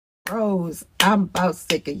Bros, I'm about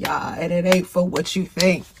sick of y'all, and it ain't for what you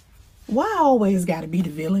think. Why I always gotta be the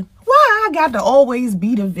villain? Why I got to always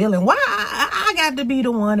be the villain? Why I got to be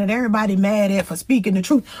the one that everybody mad at for speaking the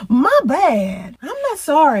truth? My bad. I'm not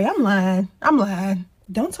sorry. I'm lying. I'm lying.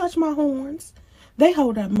 Don't touch my horns. They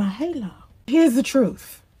hold up my halo. Here's the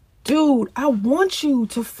truth. Dude, I want you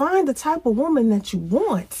to find the type of woman that you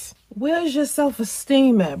want. Where's your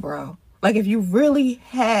self-esteem at, bro? Like, if you really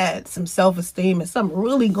had some self-esteem and something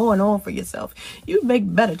really going on for yourself, you'd make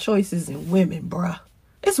better choices in women, bruh.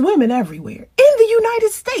 It's women everywhere. In the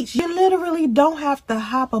United States, you literally don't have to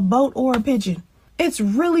hop a boat or a pigeon. It's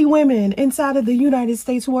really women inside of the United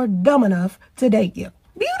States who are dumb enough to date you.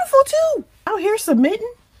 Beautiful, too. Out here submitting.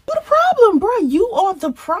 You the problem, bruh. You are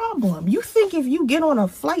the problem. You think if you get on a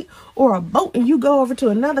flight or a boat and you go over to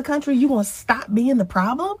another country, you gonna stop being the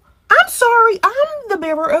problem? I'm sorry, I'm the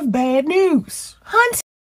bearer of bad news. Hunt.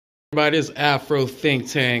 Everybody, this is Afro Think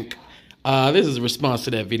Tank. This is a response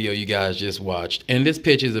to that video you guys just watched. And this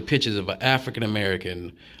picture is a picture of an African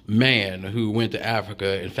American man who went to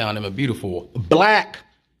Africa and found him a beautiful black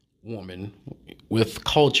woman with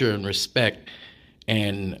culture and respect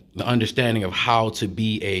and the understanding of how to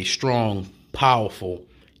be a strong, powerful,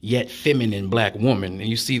 yet feminine black woman. And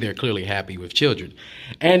you see they're clearly happy with children.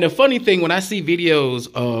 And the funny thing, when I see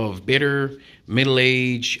videos of bitter,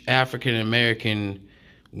 middle-aged African American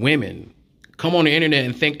women come on the internet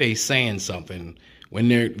and think they saying something when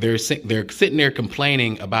they're sitting there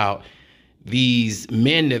complaining about these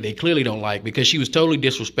men that they clearly don't like, because she was totally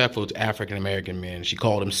disrespectful to African American men. She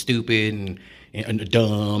called them stupid and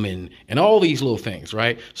dumb and all these little things,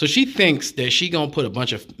 right? So she thinks that she gonna put a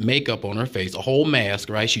bunch of makeup on her face, a whole mask,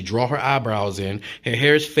 right? She draw her eyebrows in, her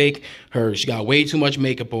hair is fake, she got way too much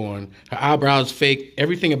makeup on, her eyebrows fake,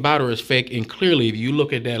 everything about her is fake, and clearly if you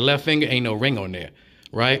look at that left finger, ain't no ring on there,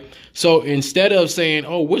 right? So instead of saying,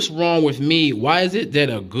 oh, what's wrong with me? Why is it that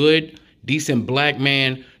a good, decent black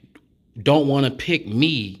man don't want to pick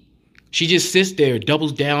me? She just sits there,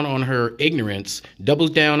 doubles down on her ignorance, doubles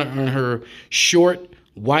down on her short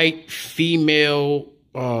white female,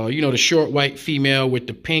 the short white female with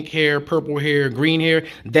the pink hair, purple hair, green hair,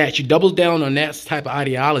 that she doubles down on that type of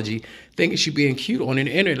ideology, thinking she's being cute on the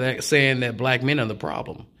internet, saying that black men are the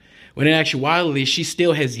problem. When in actuality, she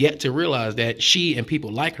still has yet to realize that she and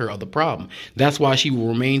people like her are the problem. That's why she will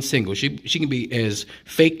remain single. She can be as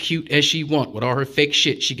fake cute as she wants with all her fake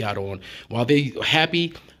shit she got on, while they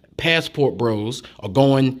happy passport bros are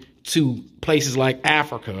going to places like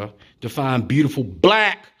Africa to find beautiful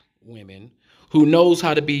black women who knows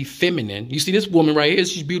how to be feminine. You see this woman right here,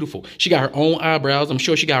 she's beautiful. She got her own eyebrows. I'm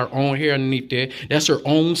sure she got her own hair underneath there. That's her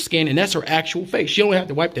own skin, and that's her actual face. She don't have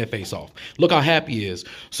to wipe that face off. Look how happy he is.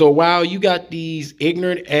 So while you got these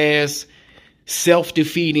ignorant ass,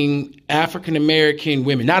 self-defeating African-American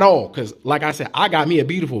women, not all, because like I said, I got me a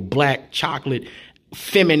beautiful black, chocolate,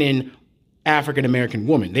 feminine African-American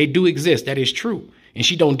woman. They do exist. That is true. And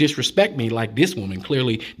she don't disrespect me like this woman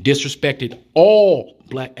clearly disrespected all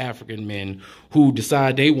black African men who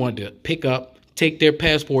decide they want to pick up, take their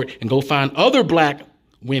passport, and go find other black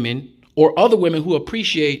women or other women who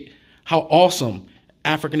appreciate how awesome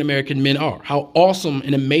African American men are, how awesome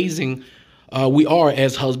and amazing we are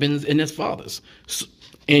as husbands and as fathers.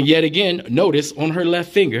 And yet again, notice on her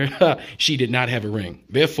left finger, she did not have a ring.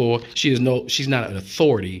 Therefore, she's not an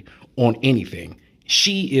authority on anything.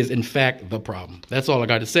 She is, in fact, the problem. That's all I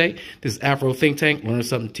got to say. This is Afro Think Tank. Learn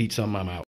something, teach something. I'm out.